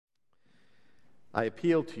I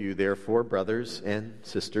appeal to you, therefore, brothers and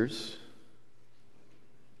sisters,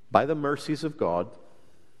 by the mercies of God,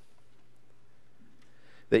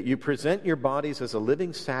 that you present your bodies as a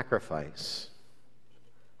living sacrifice,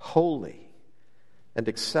 holy and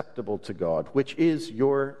acceptable to God, which is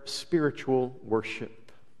your spiritual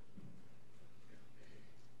worship.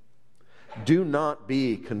 Do not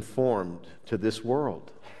be conformed to this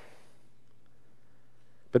world,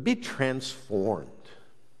 but be transformed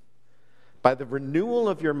by the renewal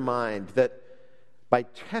of your mind, that by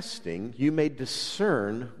testing you may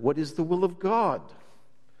discern what is the will of God,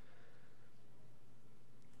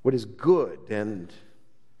 what is good and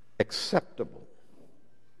acceptable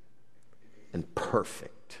and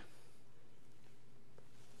perfect.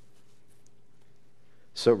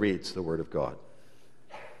 So reads the Word of God.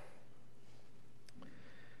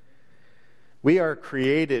 We are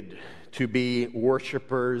created to be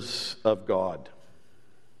worshipers of God.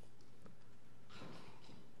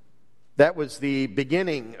 That was the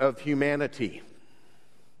beginning of humanity.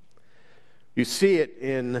 You see it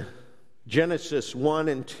in Genesis 1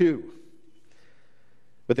 and 2,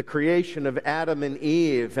 with the creation of Adam and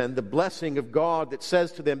Eve and the blessing of God that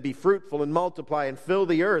says to them, be fruitful and multiply and fill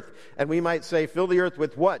the earth. And we might say, fill the earth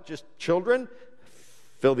with what? Just children?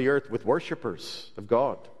 Fill the earth with worshipers of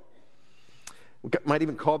God. We might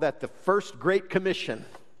even call that the first Great Commission,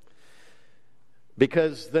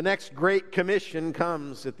 because the next Great Commission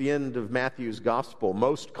comes at the end of Matthew's Gospel,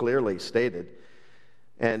 most clearly stated.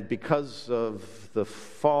 And because of the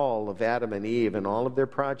fall of Adam and Eve and all of their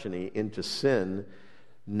progeny into sin,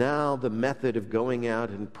 now the method of going out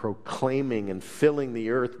and proclaiming and filling the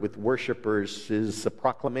earth with worshipers is the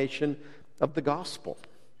proclamation of the gospel,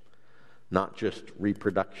 not just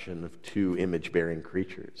reproduction of two image-bearing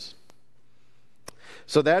creatures.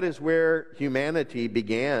 So that is where humanity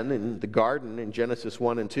began in the garden in Genesis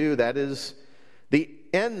 1 and 2. That is the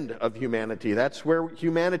end of humanity. That's where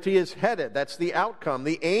humanity is headed. That's the outcome,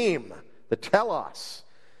 the aim, the telos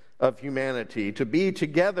of humanity, to be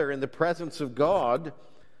together in the presence of God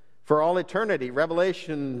for all eternity.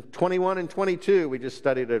 Revelation 21 and 22, we just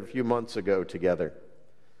studied it a few months ago together.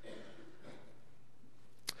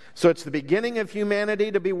 So it's the beginning of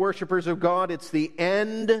humanity to be worshipers of God. It's the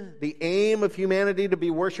end, the aim of humanity to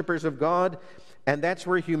be worshipers of God. And that's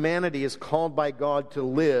where humanity is called by God to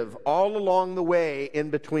live, all along the way in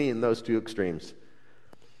between those two extremes.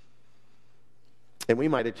 And we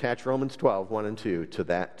might attach Romans 12, 1 and 2 to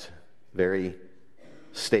that very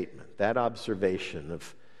statement, that observation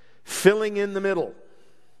of filling in the middle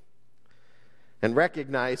and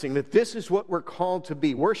recognizing that this is what we're called to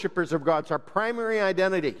be, worshipers of God. It's our primary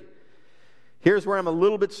identity. Here's where I'm a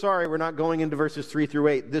little bit sorry we're not going into verses 3 through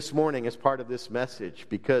 8 this morning as part of this message,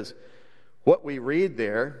 because what we read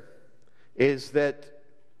there is that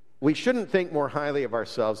we shouldn't think more highly of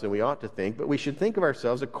ourselves than we ought to think, but we should think of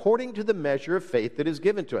ourselves according to the measure of faith that is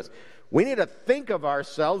given to us. We need to think of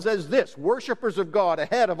ourselves as this, worshipers of God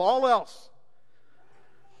ahead of all else.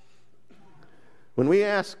 When we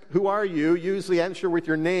ask, who are you usually answer with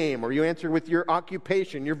your name, or you answer with your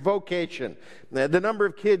occupation, your vocation, the number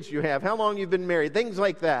of kids you have, how long you've been married, things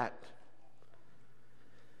like that.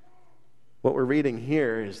 What we're reading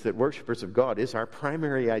here is that worshipers of God is our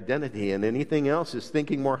primary identity, and anything else is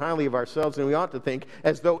thinking more highly of ourselves than we ought to think,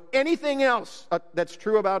 as though anything else that's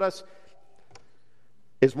true about us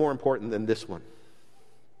is more important than this one.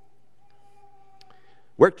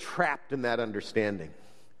 We're trapped in that understanding.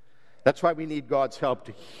 That's why we need God's help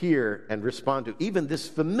to hear and respond to even this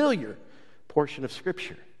familiar portion of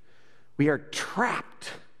Scripture. We are trapped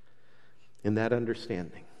in that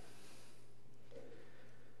understanding.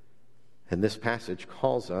 And this passage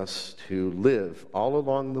calls us to live all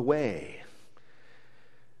along the way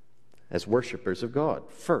as worshipers of God,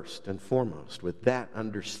 first and foremost, with that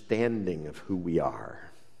understanding of who we are.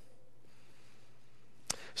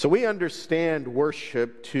 So we understand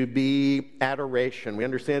worship to be adoration. We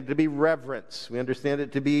understand it to be reverence. We understand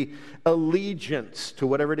it to be allegiance to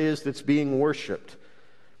whatever it is that's being worshiped.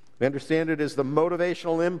 We understand it as the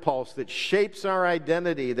motivational impulse that shapes our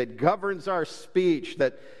identity, that governs our speech,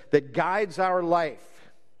 that guides our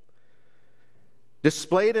life.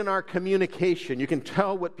 Displayed in our communication. You can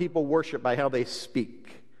tell what people worship by how they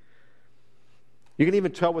speak. You can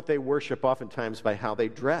even tell what they worship oftentimes by how they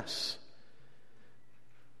dress.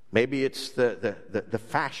 Maybe it's the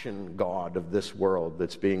fashion god of this world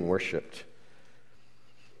that's being worshipped.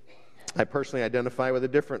 I personally identify with a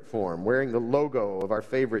different form. Wearing the logo of our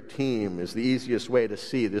favorite team is the easiest way to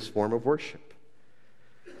see this form of worship.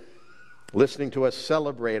 listening to us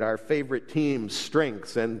celebrate our favorite team's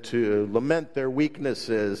strengths and to lament their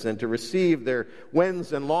weaknesses and to receive their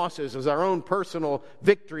wins and losses as our own personal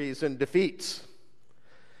victories and defeats.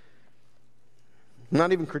 I'm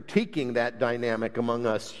not even critiquing that dynamic among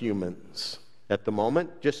us humans at the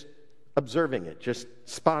moment, just observing it, just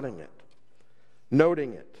spotting it,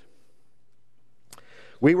 noting it.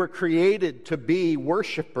 We were created to be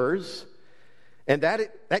worshipers, and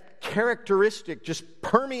that characteristic just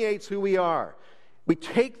permeates who we are. We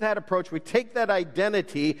take that approach, we take that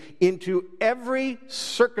identity into every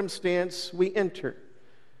circumstance we enter.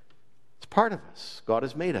 It's part of us. God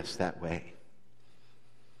has made us that way.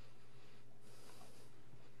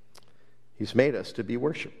 He's made us to be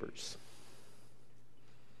worshipers.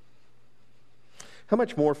 How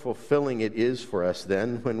much more fulfilling it is for us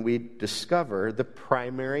then when we discover the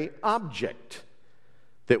primary object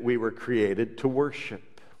that we were created to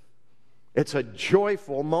worship. It's a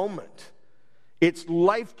joyful moment. It's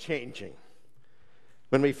life-changing.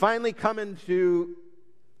 When we finally come into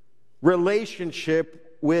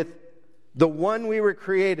relationship with the one we were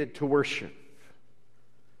created to worship.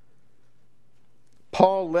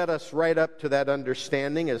 Paul led us right up to that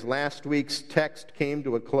understanding as last week's text came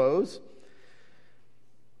to a close.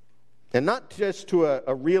 And not just to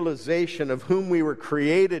a realization of whom we were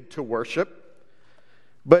created to worship,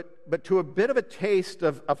 but to a bit of a taste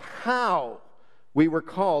of how we were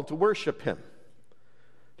called to worship Him.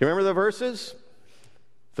 Do you remember the verses?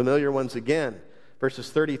 Familiar ones again. Verses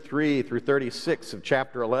 33 through 36 of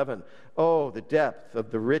chapter 11. Oh, the depth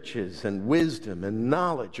of the riches and wisdom and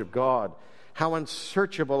knowledge of God. How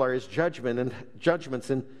unsearchable are His judgments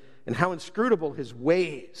and how inscrutable His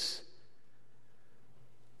ways.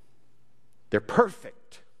 They're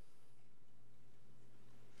perfect.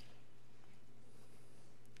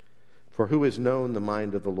 For who has known the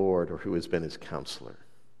mind of the Lord, or who has been His counselor?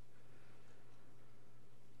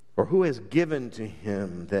 Or who has given to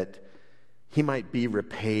Him that He might be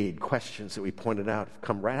repaid? Questions that we pointed out have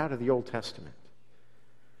come right out of the Old Testament.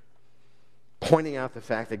 Pointing out the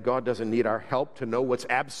fact that God doesn't need our help to know what's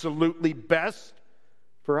absolutely best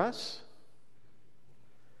for us.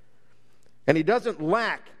 And He doesn't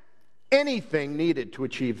lack anything needed to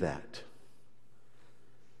achieve that.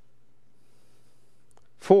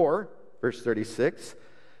 For, verse 36,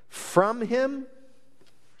 from Him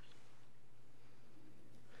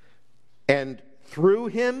and through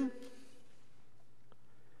Him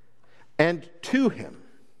and to Him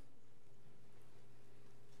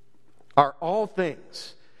are all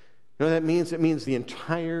things. You know what that means? It means the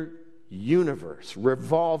entire universe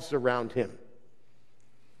revolves around Him.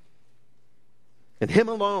 And Him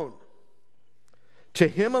alone. To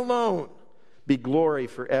Him alone be glory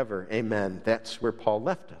forever. Amen. That's where Paul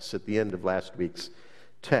left us at the end of last week's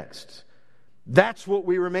text. That's what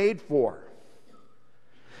we were made for.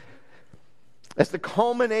 As the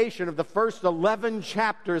culmination of the first 11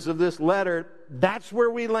 chapters of this letter, that's where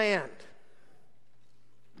we land.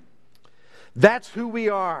 That's who we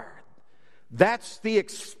are. That's the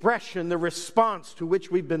expression, the response to which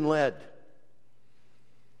we've been led.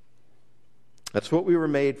 That's what we were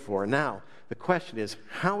made for. Now, the question is,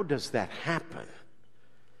 how does that happen?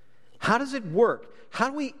 How does it work? How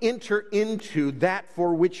do we enter into that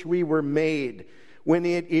for which we were made when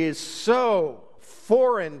it is so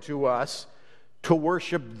foreign to us to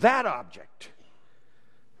worship that object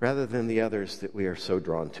rather than the others that we are so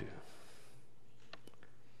drawn to?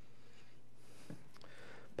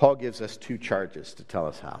 Paul gives us two charges to tell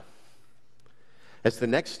us how. As the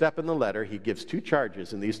next step in the letter, he gives two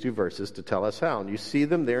charges in these two verses to tell us how. And you see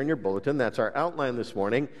them there in your bulletin. That's our outline this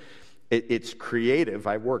morning. It's creative.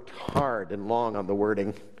 I worked hard and long on the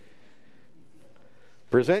wording.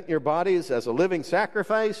 Present your bodies as a living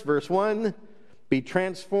sacrifice, verse 1. Be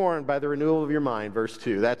transformed by the renewal of your mind, verse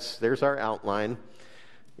 2. There's our outline.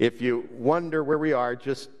 If you wonder where we are,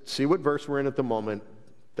 just see what verse we're in at the moment.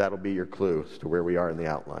 That'll be your clue as to where we are in the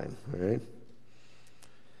outline. All right?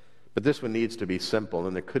 But this one needs to be simple,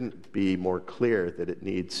 and there couldn't be more clear that it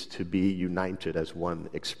needs to be united as one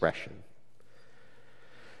expression.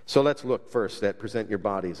 So let's look first at present your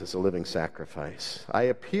bodies as a living sacrifice. I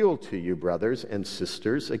appeal to you, brothers and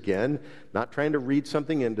sisters, again, not trying to read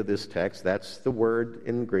something into this text. That's the word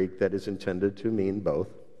in Greek that is intended to mean both.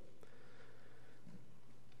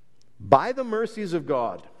 By the mercies of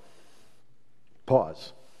God,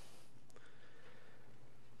 pause.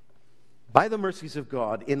 By the mercies of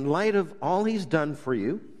God, in light of all He's done for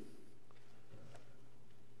you,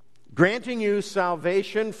 granting you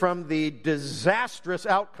salvation from the disastrous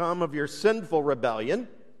outcome of your sinful rebellion,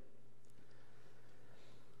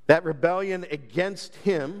 that rebellion against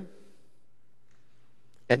Him,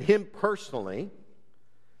 and Him personally,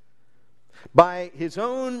 by His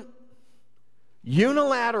own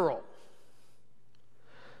unilateral,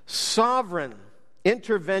 sovereign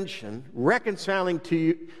intervention, reconciling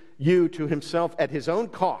you to Himself at His own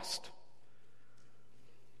cost,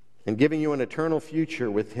 and giving you an eternal future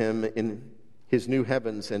with Him in His new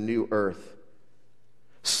heavens and new earth,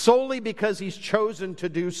 solely because He's chosen to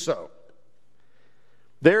do so.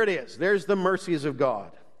 There it is. There's the mercies of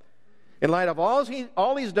God. In light of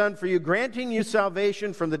all He's done for you, granting you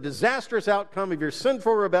salvation from the disastrous outcome of your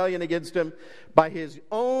sinful rebellion against Him, by His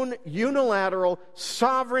own unilateral,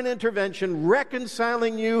 sovereign intervention,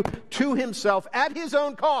 reconciling you to Himself at His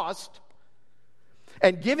own cost,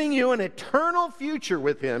 and giving you an eternal future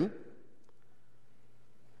with Him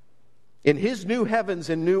in His new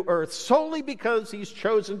heavens and new earth, solely because He's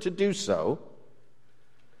chosen to do so.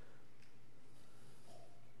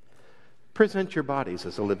 Present your bodies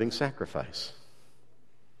as a living sacrifice.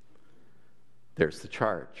 There's the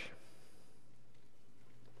charge.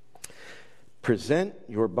 Present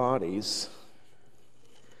your bodies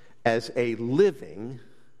as a living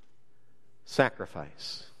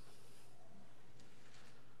sacrifice.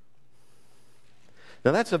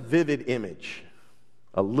 Now that's a vivid image.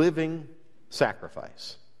 A living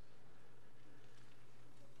sacrifice.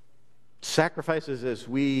 Sacrifices as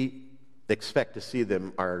we expect to see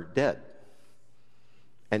them are dead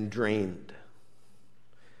and drained.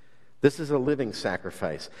 This is a living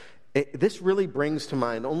sacrifice. This really brings to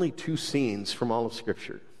mind only two scenes from all of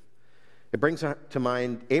Scripture. It brings to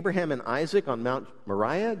mind Abraham and Isaac on Mount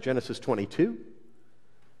Moriah, Genesis 22.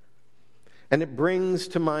 And it brings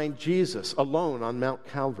to mind Jesus alone on Mount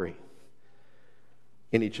Calvary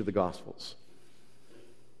in each of the Gospels.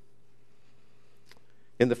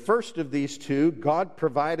 In the first of these two, God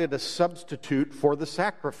provided a substitute for the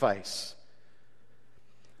sacrifice.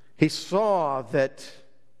 He saw that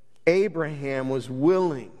Abraham was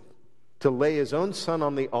willing to lay his own son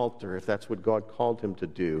on the altar, if that's what God called him to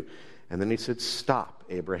do. And then He said, "Stop,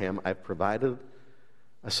 Abraham, I've provided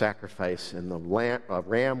a sacrifice." And a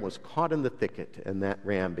ram was caught in the thicket, and that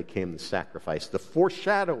ram became the sacrifice. The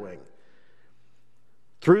foreshadowing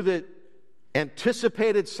through the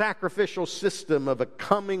anticipated sacrificial system of a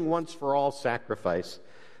coming once-for-all sacrifice,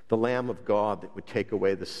 the Lamb of God that would take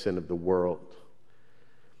away the sin of the world.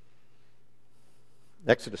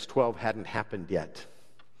 Exodus 12 hadn't happened yet.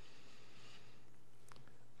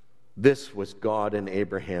 This was God and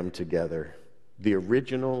Abraham together, the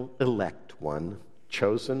original elect one,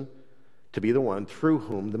 chosen to be the one through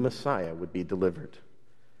whom the Messiah would be delivered.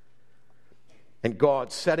 And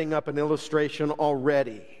God setting up an illustration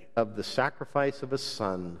already of the sacrifice of a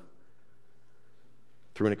son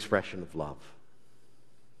through an expression of love.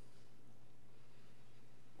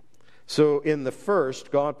 So in the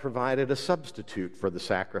first, God provided a substitute for the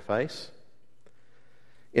sacrifice.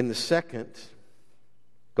 In the second,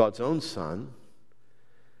 God's own Son,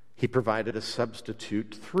 He provided a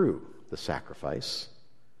substitute through the sacrifice.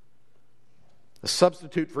 A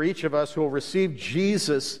substitute for each of us who will receive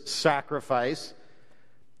Jesus' sacrifice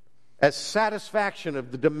as satisfaction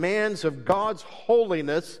of the demands of God's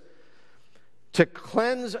holiness to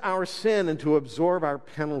cleanse our sin and to absorb our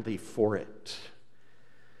penalty for it.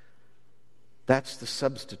 That's the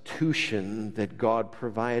substitution that God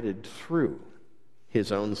provided through His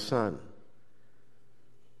own Son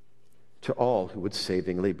to all who would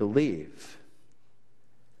savingly believe.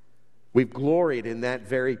 We've gloried in that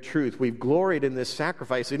very truth. We've gloried in this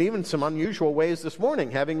sacrifice in even some unusual ways this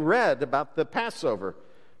morning, having read about the Passover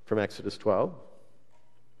from Exodus 12.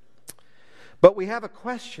 But we have a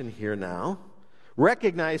question here now,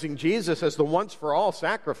 recognizing Jesus as the once-for-all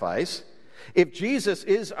sacrifice. If Jesus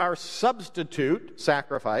is our substitute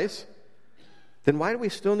sacrifice, then why do we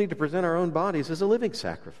still need to present our own bodies as a living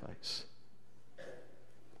sacrifice?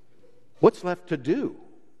 What's left to do?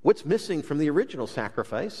 What's missing from the original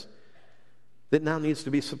sacrifice that now needs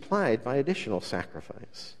to be supplied by additional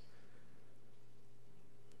sacrifice?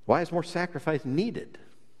 Why is more sacrifice needed?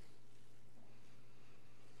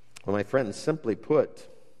 Well, my friends, simply put,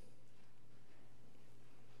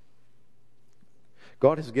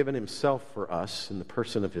 God has given Himself for us in the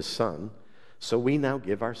person of His Son, so we now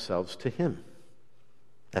give ourselves to Him.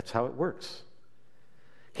 That's how it works.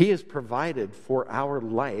 He has provided for our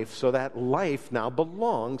life, so that life now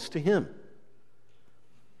belongs to Him.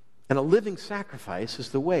 And a living sacrifice is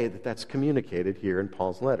the way that that's communicated here in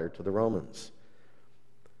Paul's letter to the Romans.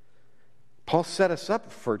 Paul set us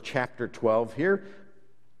up for chapter 12 here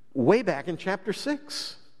way back in chapter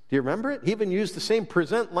 6. Do you remember it? He even used the same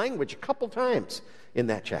present language a couple times in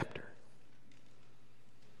that chapter.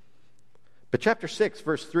 But chapter 6,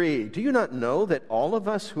 verse 3, do you not know that all of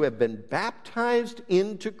us who have been baptized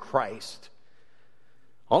into Christ,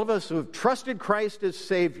 all of us who have trusted Christ as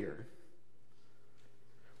Savior,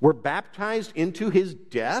 were baptized into His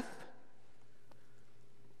death?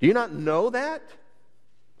 Do you not know that?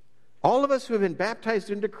 All of us who have been baptized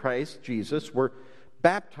into Christ Jesus were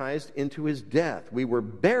baptized into His death. We were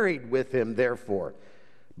buried with Him, therefore,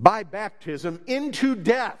 by baptism into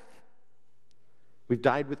death. We've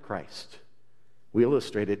died with Christ. We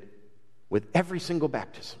illustrate it with every single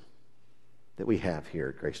baptism that we have here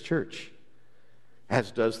at Grace Church,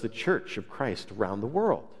 as does the Church of Christ around the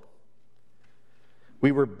world.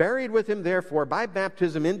 We were buried with Him, therefore, by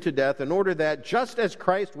baptism into death, in order that, just as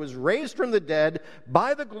Christ was raised from the dead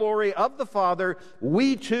by the glory of the Father,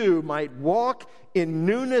 we too might walk in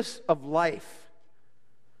newness of life.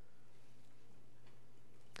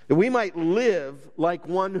 That we might live like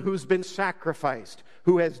one who's been sacrificed,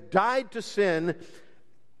 who has died to sin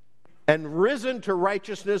and risen to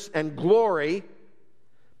righteousness and glory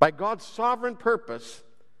by God's sovereign purpose,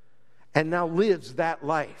 and now lives that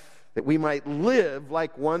life, that we might live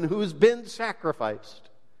like one who's been sacrificed,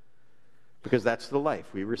 because that's the life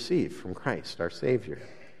we receive from Christ, our Savior.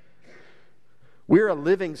 We're a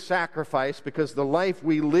living sacrifice because the life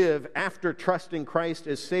we live after trusting Christ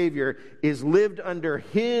as Savior is lived under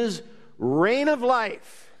His reign of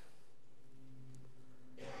life,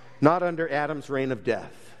 not under Adam's reign of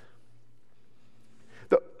death.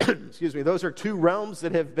 Excuse me, those are two realms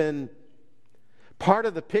that have been part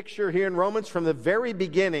of the picture here in Romans from the very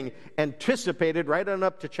beginning, anticipated right on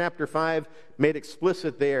up to chapter 5, made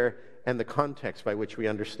explicit there, and the context by which we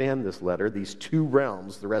understand this letter, these two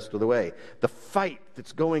realms the rest of the way. The fight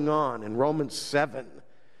that's going on in Romans 7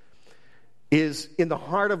 is in the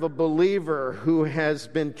heart of a believer who has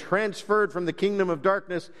been transferred from the kingdom of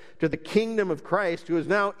darkness to the kingdom of Christ, who is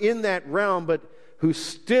now in that realm, but who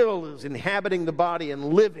still is inhabiting the body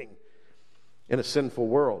and living in a sinful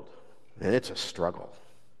world. And it's a struggle.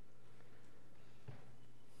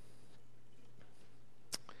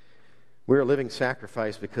 We're a living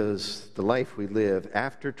sacrifice because the life we live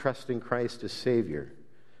after trusting Christ as Savior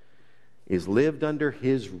is lived under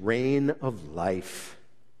His reign of life,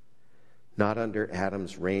 not under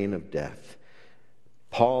Adam's reign of death.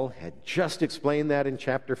 Paul had just explained that in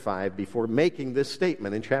chapter 5 before making this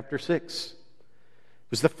statement in chapter 6. It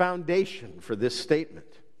was the foundation for this statement.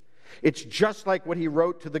 It's just like what he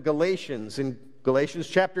wrote to the Galatians in Galatians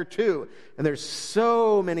chapter 2. And there's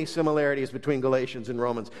so many similarities between Galatians and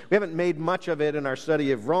Romans. We haven't made much of it in our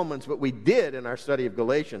study of Romans, but we did in our study of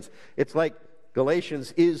Galatians. It's like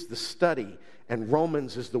Galatians is the study and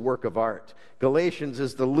Romans is the work of art. Galatians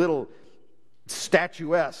is the little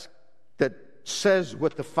statuesque that says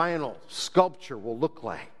what the final sculpture will look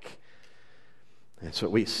like. That's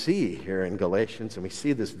what we see here in Galatians, and we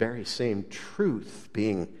see this very same truth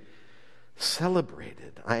being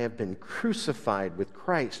celebrated. I have been crucified with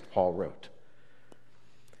Christ, Paul wrote.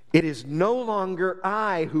 It is no longer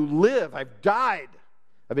I who live. I've died.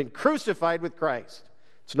 I've been crucified with Christ.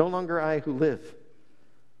 It's no longer I who live,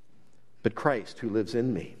 but Christ who lives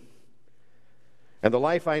in me. And the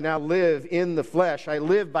life I now live in the flesh, I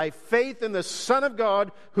live by faith in the Son of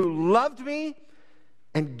God who loved me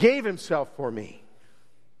and gave Himself for me.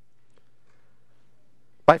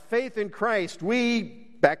 By faith in Christ, we,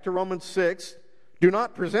 back to Romans 6, do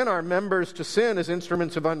not present our members to sin as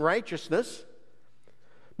instruments of unrighteousness,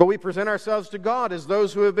 but we present ourselves to God as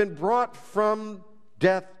those who have been brought from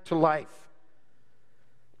death to life,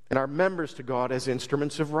 and our members to God as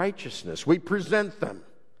instruments of righteousness. We present them.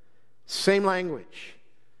 Same language.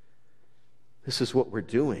 This is what we're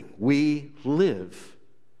doing. We live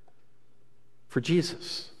for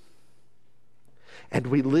Jesus. And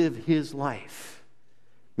we live His life,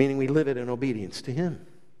 meaning we live it in obedience to Him.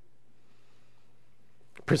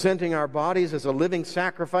 Presenting our bodies as a living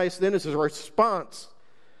sacrifice, then, is a response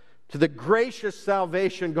to the gracious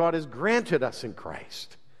salvation God has granted us in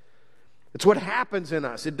Christ. It's what happens in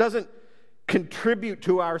us. It doesn't contribute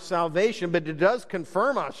to our salvation, but it does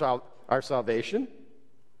confirm our salvation,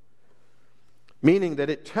 meaning that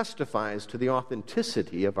it testifies to the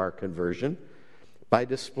authenticity of our conversion by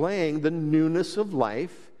displaying the newness of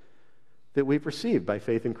life that we've received by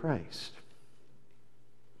faith in Christ.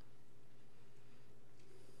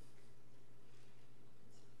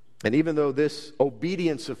 And even though this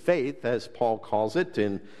obedience of faith, as Paul calls it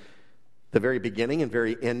in the very beginning and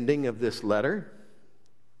very ending of this letter,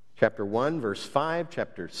 chapter 1, verse 5,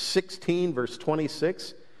 chapter 16, verse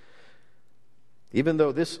 26, even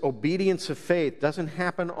though this obedience of faith doesn't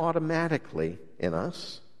happen automatically in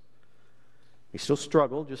us, we still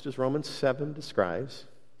struggle, just as Romans 7 describes.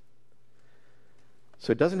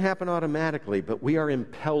 So it doesn't happen automatically, but we are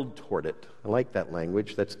impelled toward it. I like that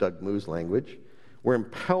language. That's Doug Moo's language. We're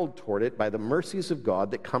impelled toward it by the mercies of God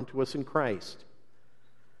that come to us in Christ,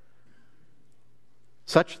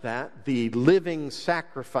 such that the living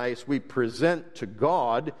sacrifice we present to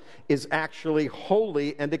God is actually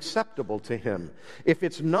holy and acceptable to Him. If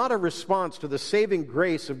it's not a response to the saving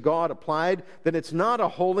grace of God applied, then it's not a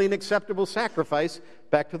holy and acceptable sacrifice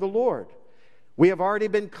back to the Lord. We have already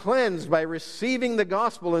been cleansed by receiving the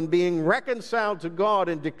gospel and being reconciled to God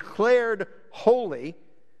and declared holy,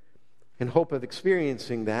 in hope of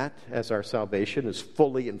experiencing that as our salvation is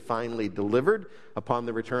fully and finally delivered upon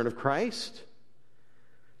the return of Christ.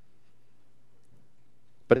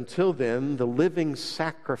 But until then, the living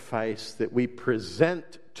sacrifice that we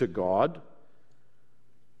present to God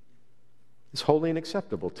is holy and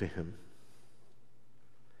acceptable to Him,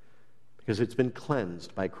 because it's been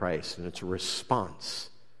cleansed by Christ, and it's a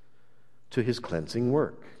response to His cleansing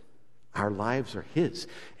work. Our lives are His.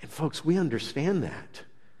 And folks, we understand that.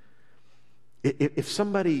 If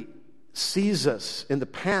somebody sees us in the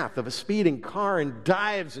path of a speeding car and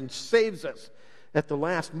dives and saves us at the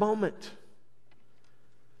last moment,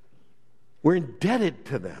 we're indebted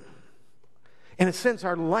to them. In a sense,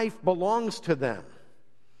 our life belongs to them.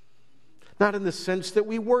 Not in the sense that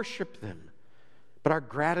we worship them, but our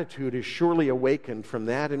gratitude is surely awakened from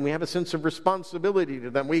that, and we have a sense of responsibility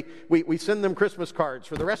to them. We send them Christmas cards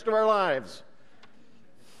for the rest of our lives.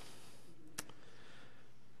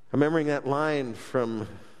 Remembering that line from,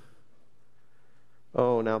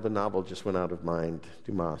 now the novel just went out of mind,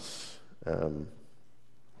 Dumas.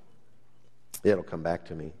 It'll come back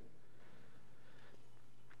to me.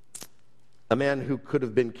 A man who could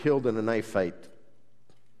have been killed in a knife fight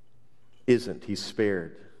isn't. He's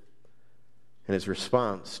spared. And his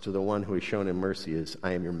response to the one who has shown him mercy is,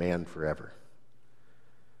 I am your man forever.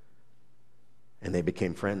 And they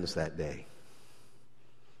became friends that day.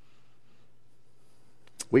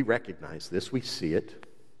 We recognize this. We see it.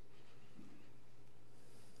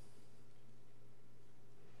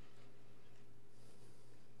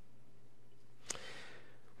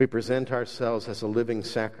 We present ourselves as a living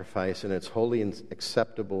sacrifice, and it's holy and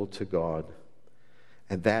acceptable to God.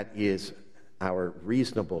 And that is our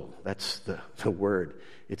reasonable, that's the word.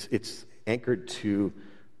 It's anchored to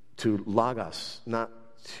logos, not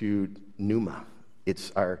to pneuma.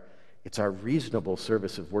 It's our reasonable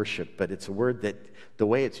service of worship, but it's a word that, the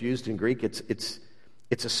way it's used in Greek, it's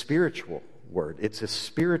a spiritual word. It's a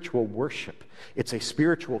spiritual worship. It's a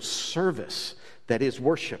spiritual service that is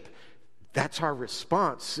worship. That's our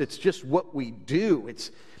response. It's just what we do.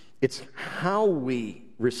 It's how we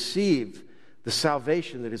receive the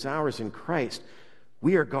salvation that is ours in Christ.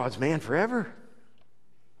 We are God's man forever.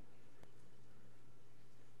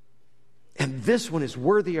 And this one is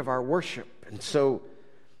worthy of our worship. And so,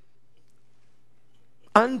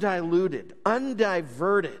 undiluted,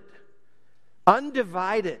 undiverted,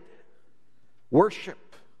 undivided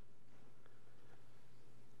worship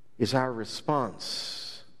is our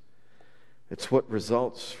response. It's what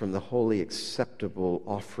results from the holy, acceptable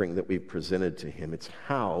offering that we've presented to Him. It's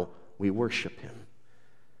how we worship Him.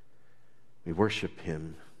 We worship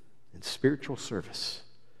Him in spiritual service.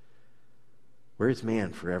 We're His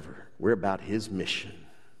man forever. We're about His mission.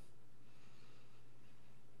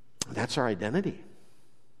 That's our identity.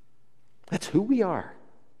 That's who we are.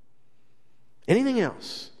 Anything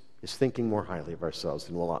else is thinking more highly of ourselves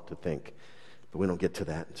than we'll ought to think. But we don't get to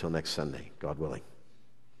that until next Sunday, God willing.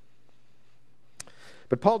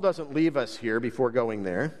 But Paul doesn't leave us here before going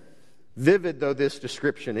there. Vivid though this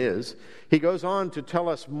description is, he goes on to tell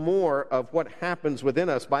us more of what happens within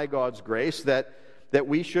us by God's grace that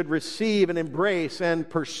we should receive and embrace and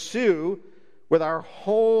pursue with our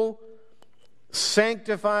whole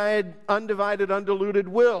sanctified, undivided, undiluted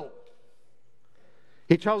will.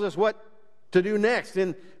 He tells us what to do next,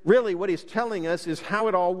 and really what he's telling us is how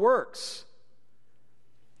it all works.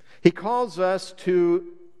 He calls us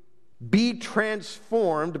to be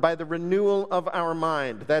transformed by the renewal of our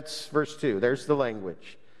mind. That's verse 2. There's the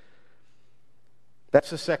language. That's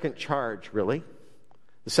the second charge, really.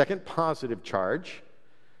 The second positive charge.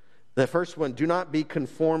 The first one, do not be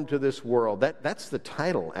conformed to this world. That's the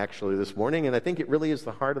title, actually, this morning, and I think it really is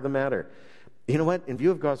the heart of the matter. You know what? In view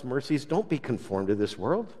of God's mercies, don't be conformed to this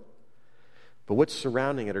world. But what's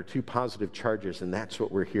surrounding it are two positive charges, and that's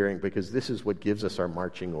what we're hearing, because this is what gives us our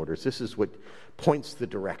marching orders. This is what points the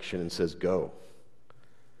direction and says, go.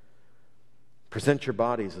 Present your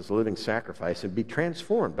bodies as a living sacrifice and be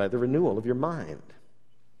transformed by the renewal of your mind.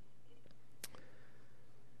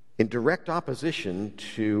 In direct opposition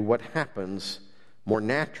to what happens more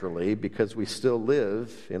naturally, because we still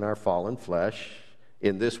live in our fallen flesh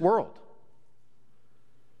in this world.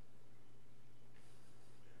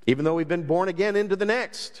 Even though we've been born again into the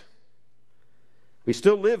next, we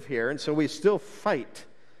still live here, and so we still fight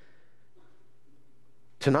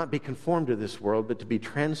to not be conformed to this world, but to be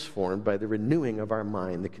transformed by the renewing of our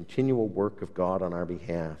mind, the continual work of God on our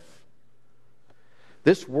behalf.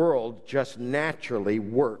 This world just naturally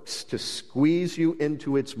works to squeeze you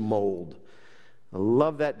into its mold. I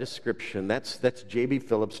love that description. That's J.B.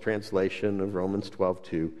 Phillips' translation of Romans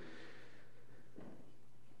 12:2.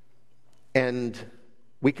 And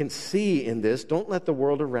we can see in this, don't let the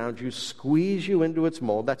world around you squeeze you into its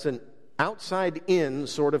mold. That's an outside-in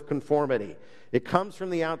sort of conformity. It comes from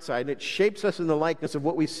the outside, and it shapes us in the likeness of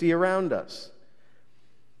what we see around us.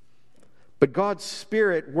 But God's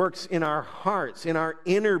Spirit works in our hearts, in our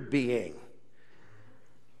inner being,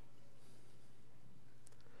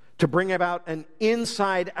 to bring about an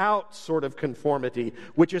inside-out sort of conformity,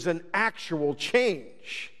 which is an actual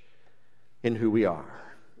change in who we are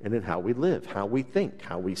and in how we live, how we think,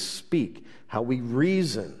 how we speak, how we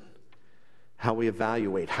reason, how we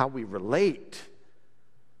evaluate, how we relate,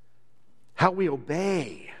 how we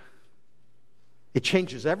obey. It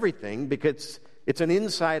changes everything because it's an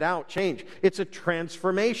inside-out change. It's a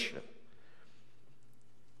transformation.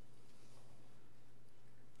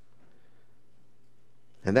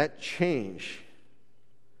 And that change,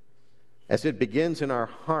 as it begins in our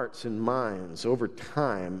hearts and minds over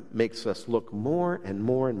time, makes us look more and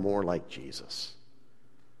more and more like Jesus.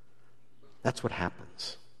 That's what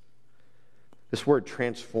happens. This word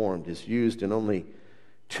transformed is used in only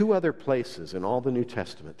 2 other places in all the New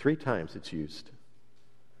Testament. 3 times it's used.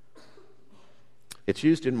 It's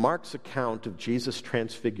used in Mark's account of Jesus'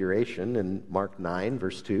 transfiguration in Mark 9,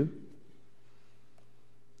 verse 2.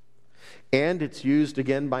 And it's used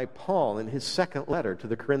again by Paul in his second letter to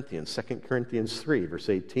the Corinthians, 2 Corinthians 3, verse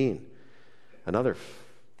 18. Another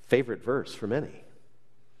favorite verse for many.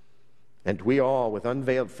 And we all, with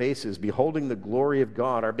unveiled faces, beholding the glory of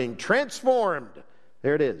God, are being transformed,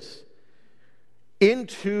 there it is,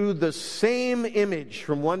 into the same image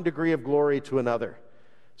from one degree of glory to another.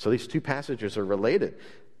 So these 2 passages are related.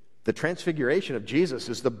 The transfiguration of Jesus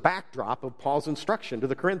is the backdrop of Paul's instruction to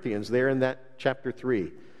the Corinthians there in that chapter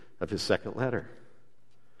 3 of his second letter.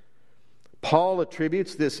 Paul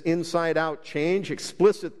attributes this inside-out change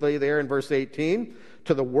explicitly there in verse 18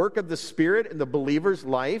 to the work of the Spirit in the believer's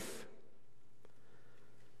life.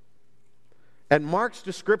 And Mark's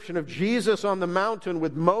description of Jesus on the mountain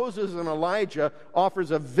with Moses and Elijah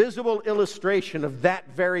offers a visible illustration of that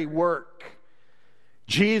very work.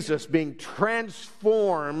 Jesus being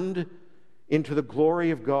transformed into the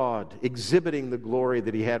glory of God, exhibiting the glory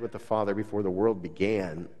that he had with the Father before the world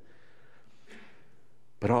began,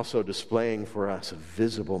 but also displaying for us a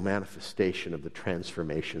visible manifestation of the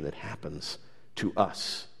transformation that happens to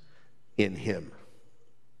us in him.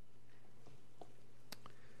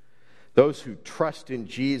 Those who trust in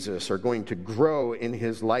Jesus are going to grow in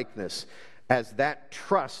his likeness as that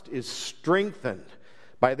trust is strengthened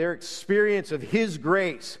by their experience of his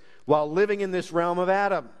grace while living in this realm of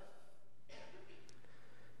Adam.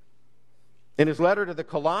 In his letter to the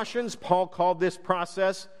Colossians, Paul called this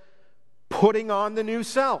process putting on the new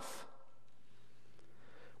self,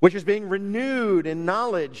 which is being renewed in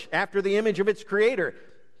knowledge after the image of its creator.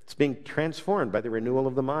 It's being transformed by the renewal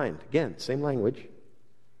of the mind. Again, same language.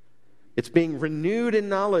 It's being renewed in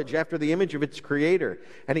knowledge after the image of its creator.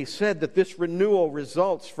 And he said that this renewal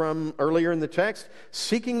results from, earlier in the text,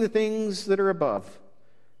 seeking the things that are above,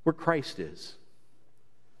 where Christ is,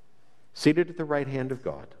 seated at the right hand of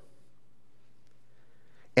God.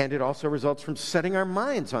 And it also results from setting our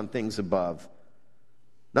minds on things above,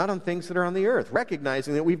 not on things that are on the earth,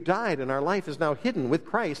 recognizing that we've died and our life is now hidden with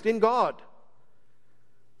Christ in God.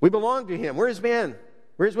 We belong to him. We're his man.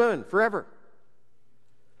 We're his woman forever.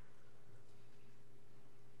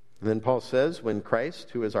 And then Paul says, when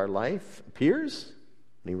Christ, who is our life, appears,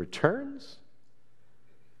 and he returns,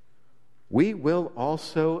 we will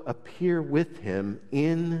also appear with him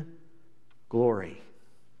in glory.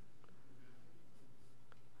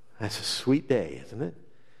 That's a sweet day, isn't it?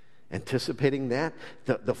 Anticipating that,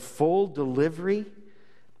 the full delivery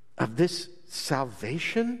of this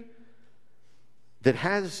salvation that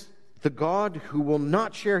has the God who will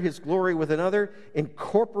not share his glory with another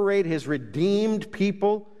incorporate his redeemed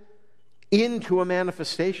people into a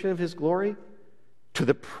manifestation of his glory, to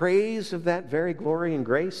the praise of that very glory and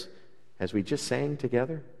grace, as we just sang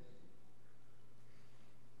together.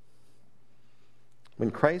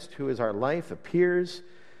 When Christ, who is our life, appears,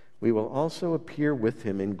 we will also appear with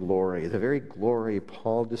him in glory. The very glory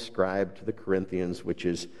Paul described to the Corinthians, which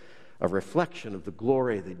is a reflection of the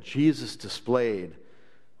glory that Jesus displayed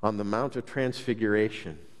on the Mount of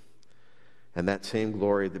Transfiguration, and that same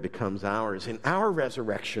glory that becomes ours in our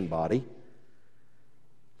resurrection body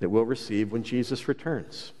that we'll receive when Jesus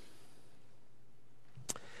returns.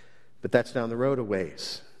 But that's down the road a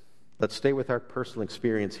ways. Let's stay with our personal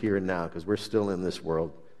experience here and now, because we're still in this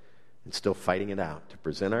world and still fighting it out to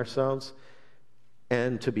present ourselves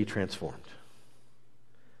and to be transformed.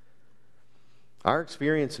 Our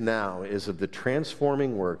experience now is of the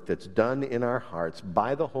transforming work that's done in our hearts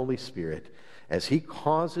by the Holy Spirit as He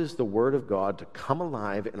causes the Word of God to come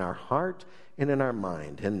alive in our heart and in our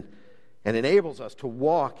mind, and enables us to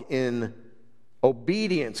walk in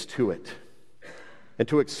obedience to it and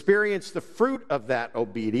to experience the fruit of that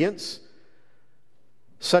obedience,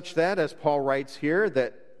 such that, as Paul writes here,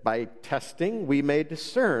 that by testing we may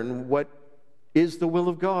discern what is the will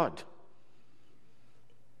of God.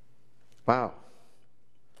 Wow.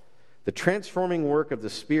 The transforming work of the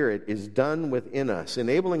Spirit is done within us,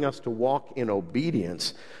 enabling us to walk in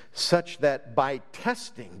obedience, such that by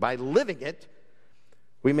testing, by living it,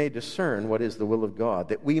 we may discern what is the will of God,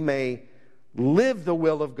 that we may live the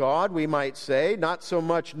will of God, we might say, not so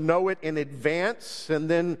much know it in advance and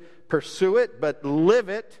then pursue it, but live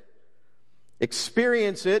it,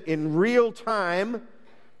 experience it in real time,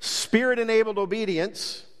 Spirit-enabled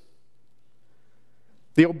obedience,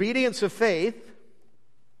 the obedience of faith,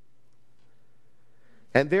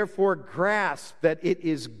 and therefore grasp that it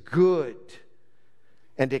is good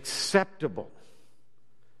and acceptable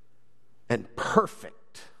and perfect.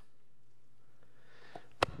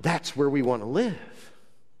 That's where we want to live.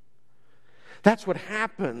 That's what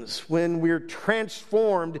happens when we're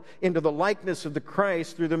transformed into the likeness of the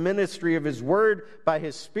Christ through the ministry of His Word by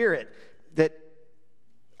His Spirit, that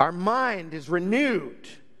our mind is renewed.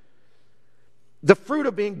 The fruit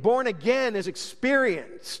of being born again is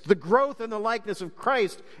experienced. The growth in the likeness of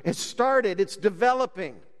Christ has started. It's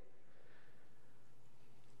developing.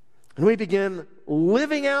 And we begin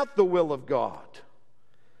living out the will of God.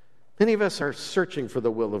 Many of us are searching for the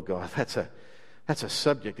will of God. That's a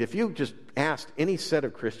subject. If you just asked any set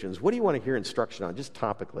of Christians, what do you want to hear instruction on, just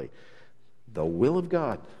topically? The will of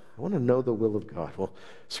God. I want to know the will of God. Well,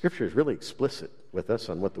 Scripture is really explicit with us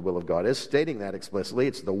on what the will of God is, stating that explicitly.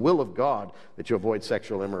 It's the will of God that you avoid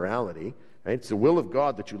sexual immorality. Right? It's the will of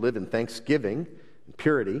God that you live in thanksgiving and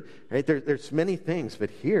purity. Right? There's many things, but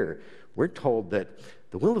here we're told that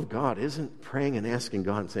the will of God isn't praying and asking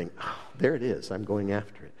God and saying, oh, there it is, I'm going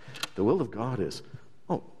after it. The will of God is,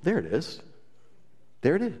 oh, there it is.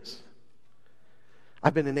 There it is.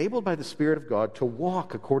 I've been enabled by the Spirit of God to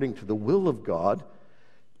walk according to the will of God,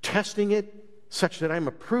 testing it such that I'm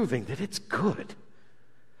approving that it's good,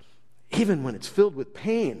 even when it's filled with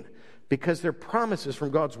pain, because there are promises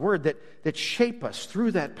from God's Word that shape us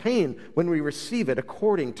through that pain when we receive it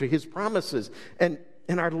according to His promises. And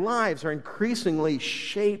our lives are increasingly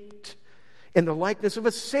shaped in the likeness of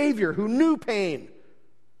a Savior who knew pain.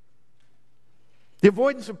 The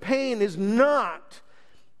avoidance of pain is not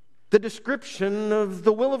the description of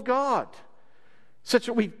the will of God, such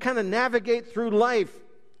that we kind of navigate through life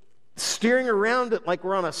steering around it like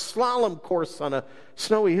we're on a slalom course on a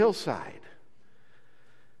snowy hillside.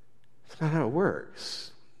 That's not how it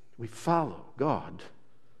works. We follow God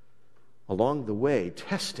along the way,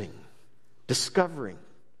 testing, discovering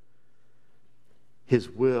His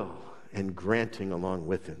will, and granting along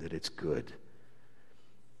with Him that it's good.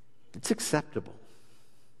 It's acceptable.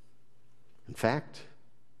 In fact,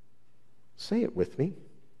 say it with me,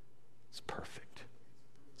 it's perfect.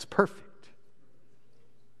 It's perfect.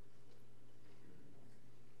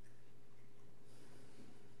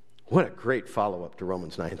 What a great follow-up to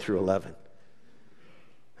Romans 9 through 11.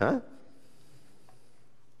 Huh?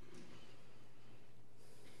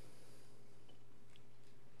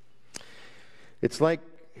 It's like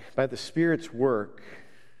by the Spirit's work,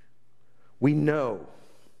 we know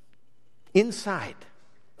inside,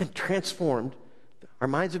 been transformed. Our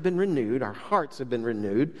minds have been renewed. Our hearts have been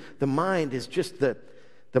renewed. The mind is just the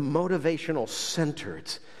motivational center.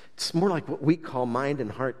 It's more like what we call mind and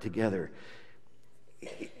heart together.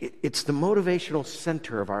 It's the motivational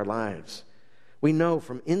center of our lives. We know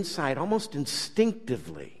from inside, almost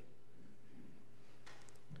instinctively,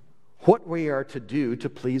 what we are to do to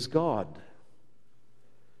please God.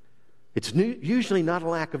 It's usually not a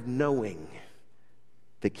lack of knowing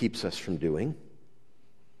that keeps us from doing.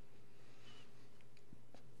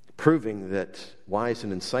 Proving that wise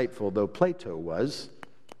and insightful though Plato was,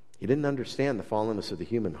 he didn't understand the fallenness of the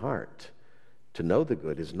human heart. To know the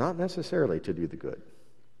good is not necessarily to do the good.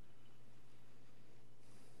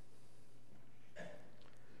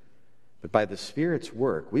 But by the Spirit's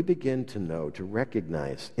work, we begin to know, to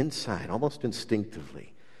recognize inside, almost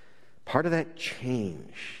instinctively, part of that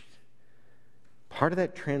change, part of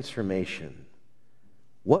that transformation,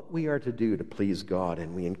 what we are to do to please God,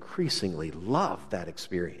 and we increasingly love that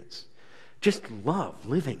experience. Just love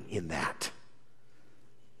living in that.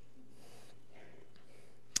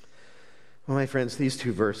 Well, my friends, these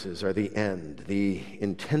two verses are the end, the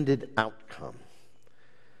intended outcome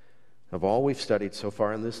of all we've studied so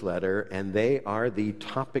far in this letter, and they are the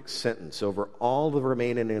topic sentence over all the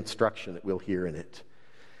remaining instruction that we'll hear in it.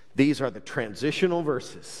 These are the transitional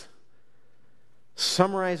verses,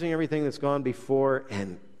 summarizing everything that's gone before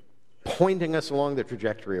and pointing us along the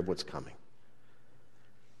trajectory of what's coming.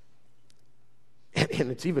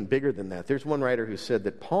 And it's even bigger than that. There's one writer who said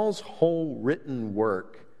that Paul's whole written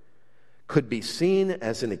work could be seen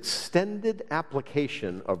as an extended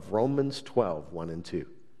application of Romans 12, 1 and 2.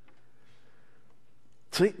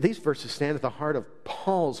 So these verses stand at the heart of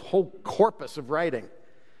Paul's whole corpus of writing.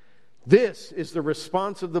 This is the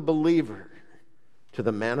response of the believer to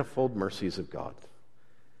the manifold mercies of God.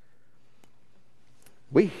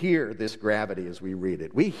 We hear this gravity as we read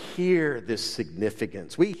it. We hear this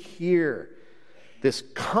significance. We hear this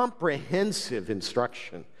comprehensive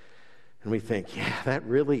instruction. And we think, yeah, that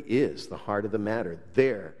really is the heart of the matter.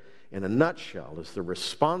 There, in a nutshell, is the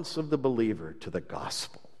response of the believer to the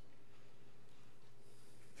gospel.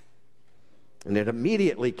 And it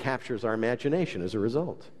immediately captures our imagination as a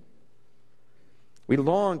result. We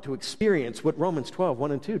long to experience what Romans 12,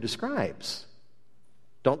 1 and 2 describes.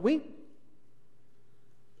 Don't we?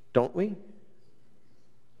 Don't we?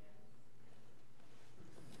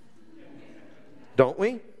 Don't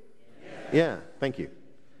we? Yeah, thank you.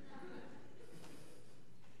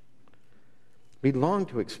 We long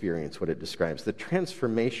to experience what it describes, the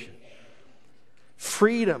transformation,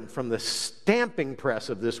 freedom from the stamping press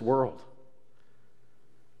of this world,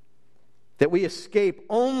 that we escape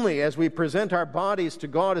only as we present our bodies to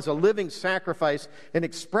God as a living sacrifice, an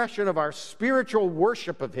expression of our spiritual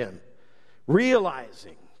worship of Him,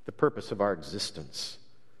 realizing the purpose of our existence.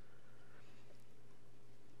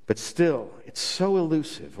 But still, it's so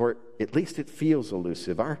elusive, or at least it feels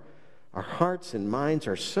elusive. Our hearts and minds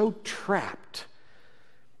are so trapped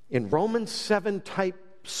in Romans 7 type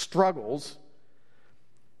struggles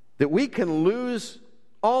that we can lose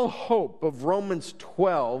all hope of Romans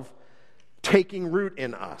 12 taking root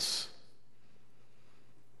in us,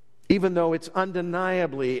 even though it's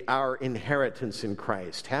undeniably our inheritance in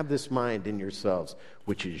Christ. Have this mind in yourselves,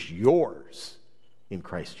 which is yours in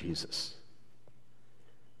Christ Jesus.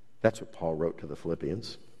 That's what Paul wrote to the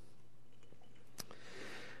Philippians.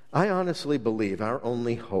 I honestly believe our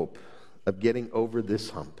only hope of getting over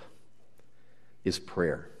this hump is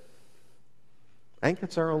prayer. I think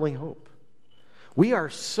that's our only hope. We are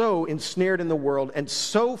so ensnared in the world and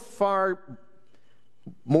so far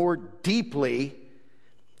more deeply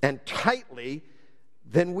and tightly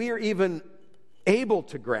than we are even able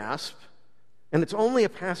to grasp. And it's only a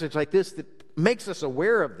passage like this that makes us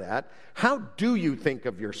aware of that. How do you think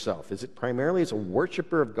of yourself? Is it primarily as a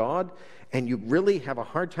worshiper of God and you really have a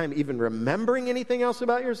hard time even remembering anything else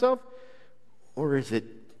about yourself? Or is it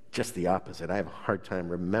just the opposite? I have a hard time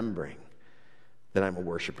remembering that I'm a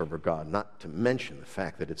worshiper of God, not to mention the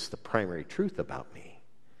fact that it's the primary truth about me.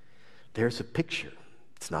 There's a picture.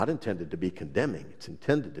 It's not intended to be condemning. It's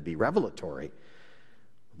intended to be revelatory.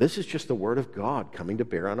 This is just the Word of God coming to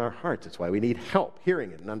bear on our hearts. That's why we need help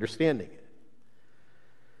hearing it and understanding it.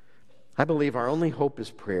 I believe our only hope is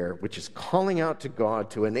prayer, which is calling out to God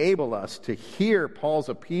to enable us to hear Paul's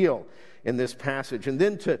appeal in this passage, and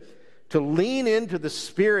then to lean into the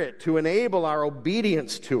Spirit to enable our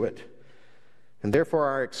obedience to it, and therefore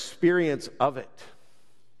our experience of it.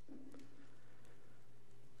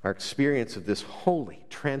 Our experience of this holy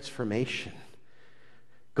transformation.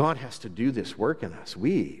 God has to do this work in us.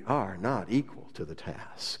 We are not equal to the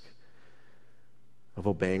task of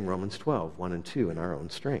obeying Romans 12, 1 and 2 in our own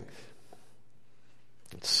strength.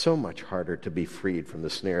 It's so much harder to be freed from the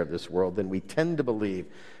snare of this world than we tend to believe.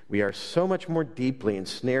 We are so much more deeply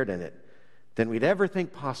ensnared in it than we'd ever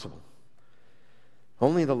think possible.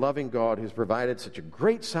 Only the loving God who's provided such a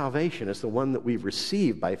great salvation as the one that we've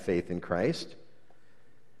received by faith in Christ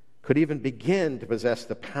could even begin to possess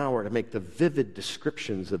the power to make the vivid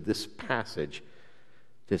descriptions of this passage,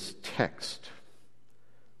 this text,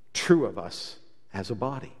 true of us as a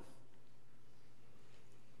body,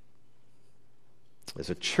 as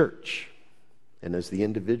a church, and as the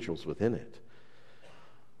individuals within it.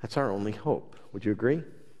 That's our only hope. Would you agree?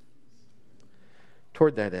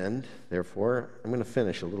 Toward that end, therefore, I'm going to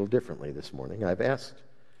finish a little differently this morning. I've asked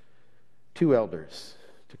two elders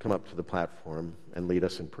to come up to the platform and lead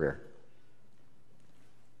us in prayer.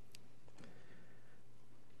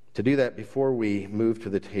 To do that, before we move to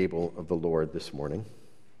the table of the Lord this morning,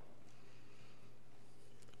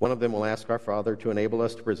 one of them will ask our Father to enable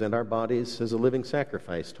us to present our bodies as a living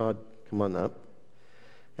sacrifice. Todd, come on up.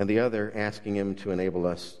 And the other asking him to enable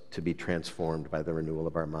us to be transformed by the renewal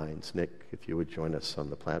of our minds. Nick, if you would join us on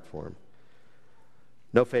the platform.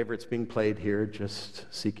 No favorites being played here, just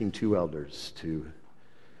seeking two elders to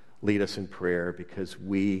lead us in prayer because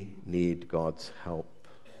we need God's help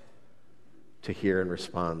to hear and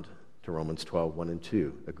respond to Romans 12, 1 and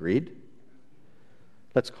 2. Agreed?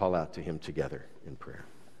 Let's call out to him together in prayer.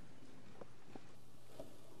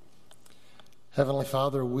 Heavenly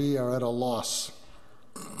Father, we are at a loss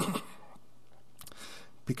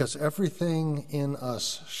because everything in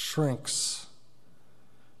us shrinks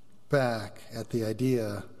back at the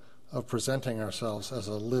idea of presenting ourselves as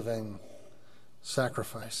a living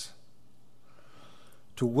sacrifice.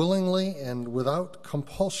 To willingly and without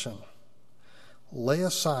compulsion lay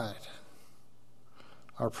aside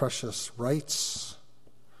our precious rights,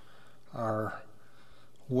 our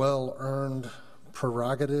well-earned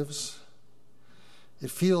prerogatives. It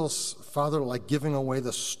feels, Father, like giving away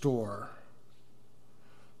the store,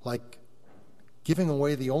 like giving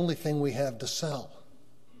away the only thing we have to sell.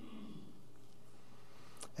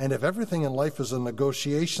 And if everything in life is a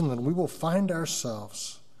negotiation, then we will find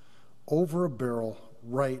ourselves over a barrel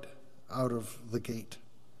right out of the gate.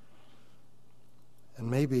 And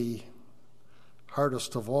maybe,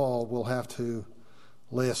 hardest of all, we'll have to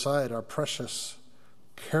lay aside our precious,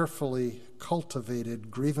 carefully cultivated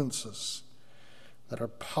grievances that are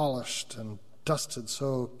polished and dusted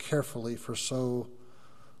so carefully for so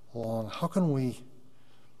long. How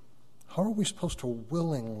are we supposed to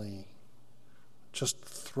willingly just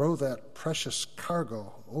throw that precious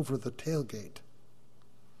cargo over the tailgate?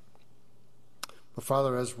 But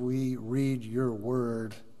Father, as we read your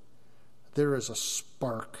word, there is a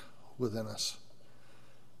spark within us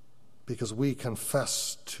because we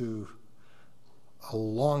confess to a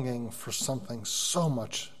longing for something so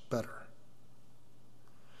much better.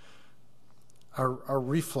 Our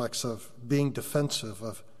reflex of being defensive,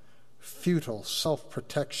 of futile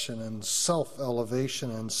self-protection and self-elevation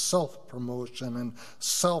and self-promotion and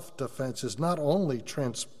self-defense is not only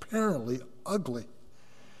transparently ugly,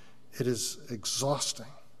 it is exhausting.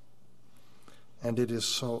 And it is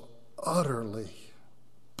so utterly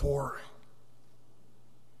boring.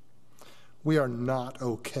 We are not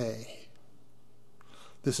okay.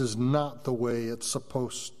 This is not the way it's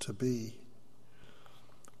supposed to be.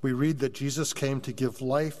 We read that Jesus came to give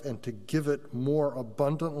life and to give it more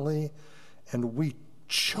abundantly, and we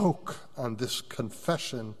choke on this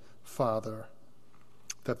confession, Father,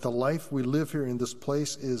 that the life we live here in this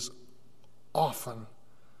place is often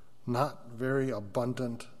not very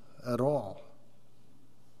abundant at all.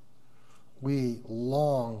 We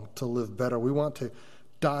long to live better. We want to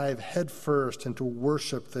dive headfirst into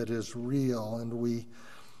worship that is real, and we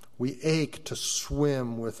ache to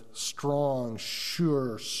swim with strong,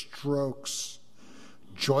 sure strokes,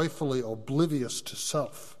 joyfully oblivious to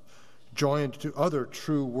self, joined to other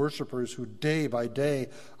true worshipers who day by day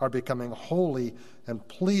are becoming holy and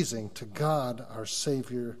pleasing to God, our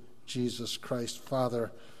Savior, Jesus Christ.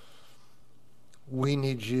 Father, we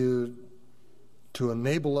need you to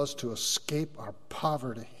enable us to escape our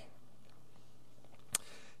poverty.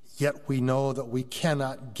 Yet we know that we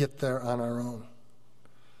cannot get there on our own.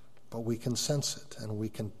 But we can sense it and we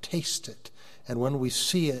can taste it. And when we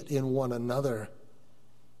see it in one another,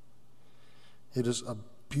 it is a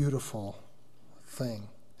beautiful thing,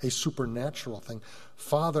 a supernatural thing.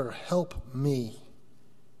 Father, help me.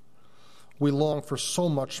 We long for so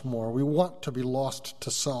much more. We want to be lost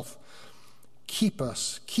to self. Keep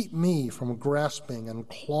me from grasping and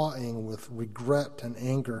clawing with regret and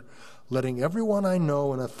anger, letting everyone I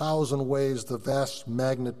know in 1,000 ways the vast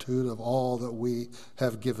magnitude of all that we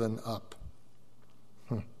have given up.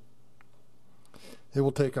 It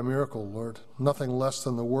will take a miracle, Lord, nothing less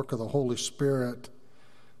than the work of the Holy Spirit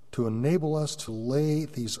to enable us to lay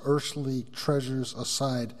these earthly treasures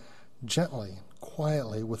aside gently,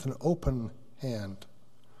 quietly, with an open hand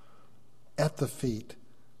at the feet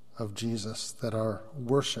of Jesus, that our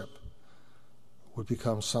worship would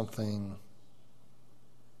become something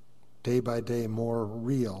day by day more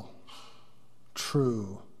real,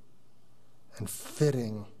 true, and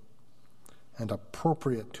fitting, and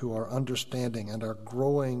appropriate to our understanding and our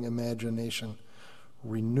growing imagination.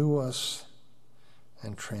 Renew us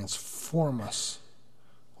and transform us,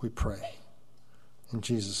 we pray. In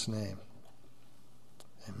Jesus' name,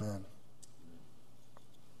 amen.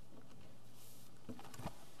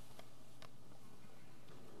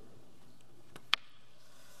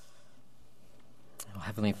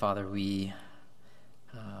 Heavenly Father, we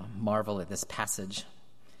marvel at this passage.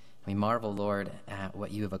 We marvel, Lord, at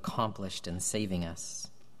what you have accomplished in saving us.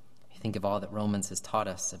 We think of all that Romans has taught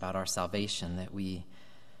us about our salvation, that we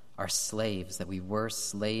are slaves, that we were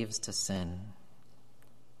slaves to sin,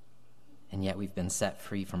 and yet we've been set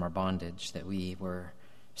free from our bondage, that we were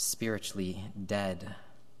spiritually dead,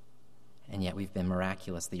 and yet we've been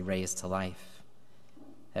miraculously raised to life,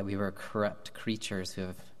 that we were corrupt creatures who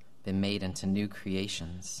have been made into new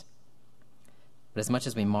creations. But as much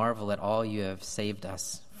as we marvel at all you have saved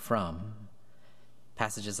us from,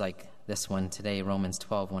 passages like this one today, Romans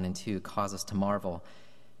 12, 1 and 2, cause us to marvel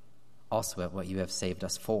also at what you have saved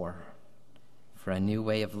us for a new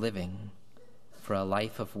way of living, for a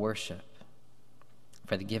life of worship,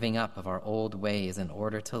 for the giving up of our old ways in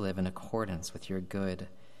order to live in accordance with your good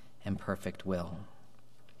and perfect will.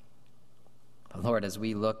 But Lord, as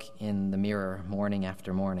we look in the mirror morning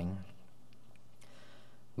after morning,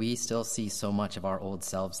 we still see so much of our old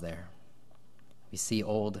selves there. We see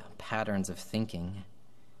old patterns of thinking.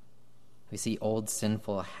 We see old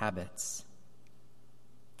sinful habits.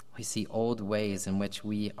 We see old ways in which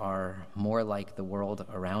we are more like the world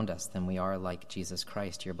around us than we are like Jesus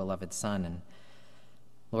Christ, your beloved Son. And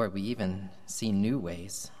Lord, we even see new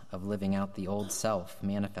ways of living out the old self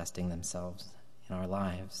manifesting themselves in our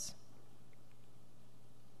lives.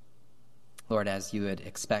 Lord, as you would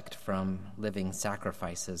expect from living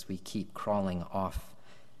sacrifices, we keep crawling off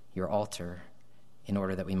your altar in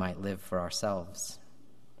order that we might live for ourselves.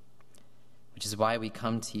 Which is why we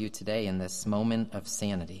come to you today in this moment of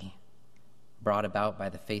sanity, brought about by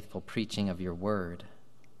the faithful preaching of your word.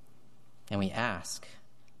 And we ask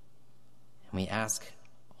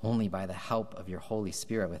only by the help of your Holy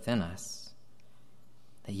Spirit within us,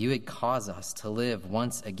 that you would cause us to live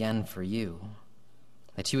once again for you,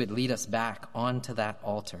 that you would lead us back onto that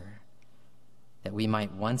altar, that we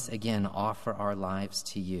might once again offer our lives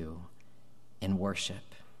to you in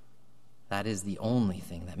worship. That is the only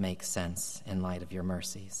thing that makes sense in light of your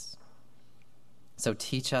mercies. So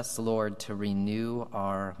teach us, Lord, to renew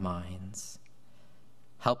our minds.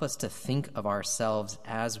 Help us to think of ourselves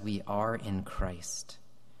as we are in Christ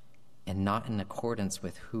and not in accordance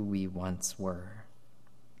with who we once were.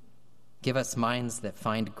 Give us minds that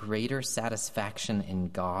find greater satisfaction in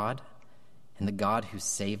God and the God who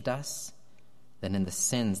saved us than in the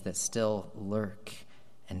sins that still lurk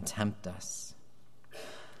and tempt us.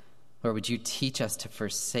 Lord, would you teach us to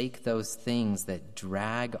forsake those things that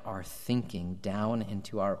drag our thinking down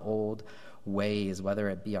into our old ways, whether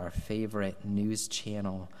it be our favorite news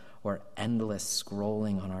channel or endless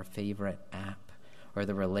scrolling on our favorite app, or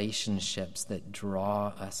the relationships that draw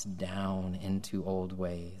us down into old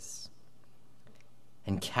ways.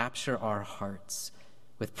 And capture our hearts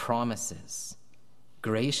with promises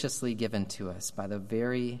graciously given to us by the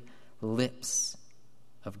very lips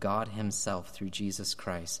of God himself through Jesus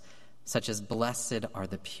Christ, such as blessed are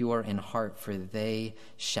the pure in heart, for they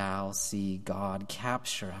shall see God.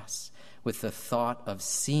 Capture us with the thought of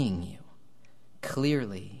seeing you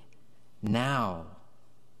clearly now,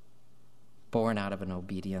 born out of an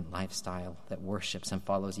obedient lifestyle that worships and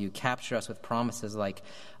follows you. Capture us with promises like,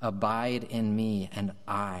 abide in me and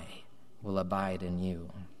I will abide in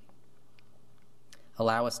you.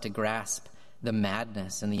 Allow us to grasp the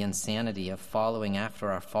madness and the insanity of following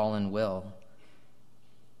after our fallen will,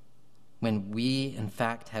 when we, in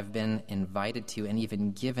fact, have been invited to and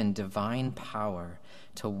even given divine power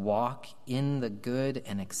to walk in the good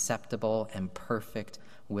and acceptable and perfect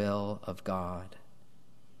will of God.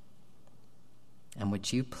 And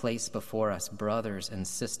would you place before us brothers and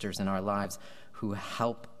sisters in our lives who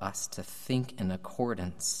help us to think in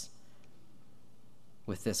accordance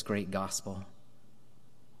with this great gospel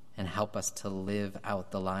and help us to live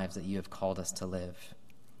out the lives that you have called us to live?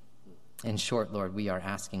 In short, Lord, we are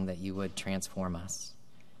asking that you would transform us,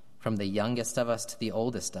 from the youngest of us to the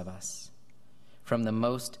oldest of us, from the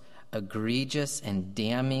most egregious and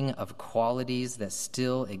damning of qualities that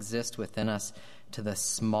still exist within us to the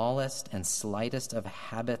smallest and slightest of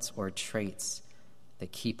habits or traits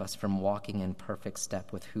that keep us from walking in perfect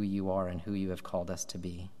step with who you are and who you have called us to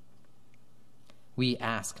be. We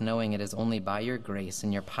ask, knowing it is only by your grace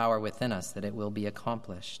and your power within us that it will be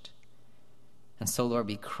accomplished. And so, Lord,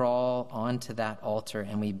 we crawl onto that altar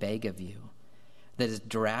and we beg of you that as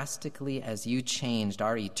drastically as you changed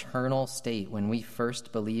our eternal state when we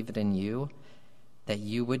first believed in you, that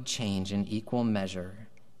you would change in equal measure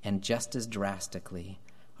and just as drastically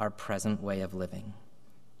our present way of living,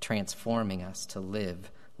 transforming us to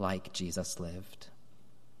live like Jesus lived.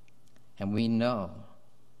 And we know,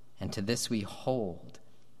 and to this we hold,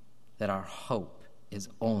 that our hope is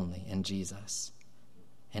only in Jesus.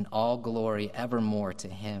 and all glory evermore to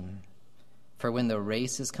him. For when the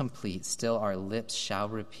race is complete, still our lips shall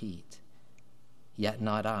repeat, yet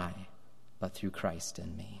not I, but through Christ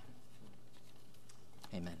in me.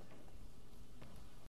 Amen.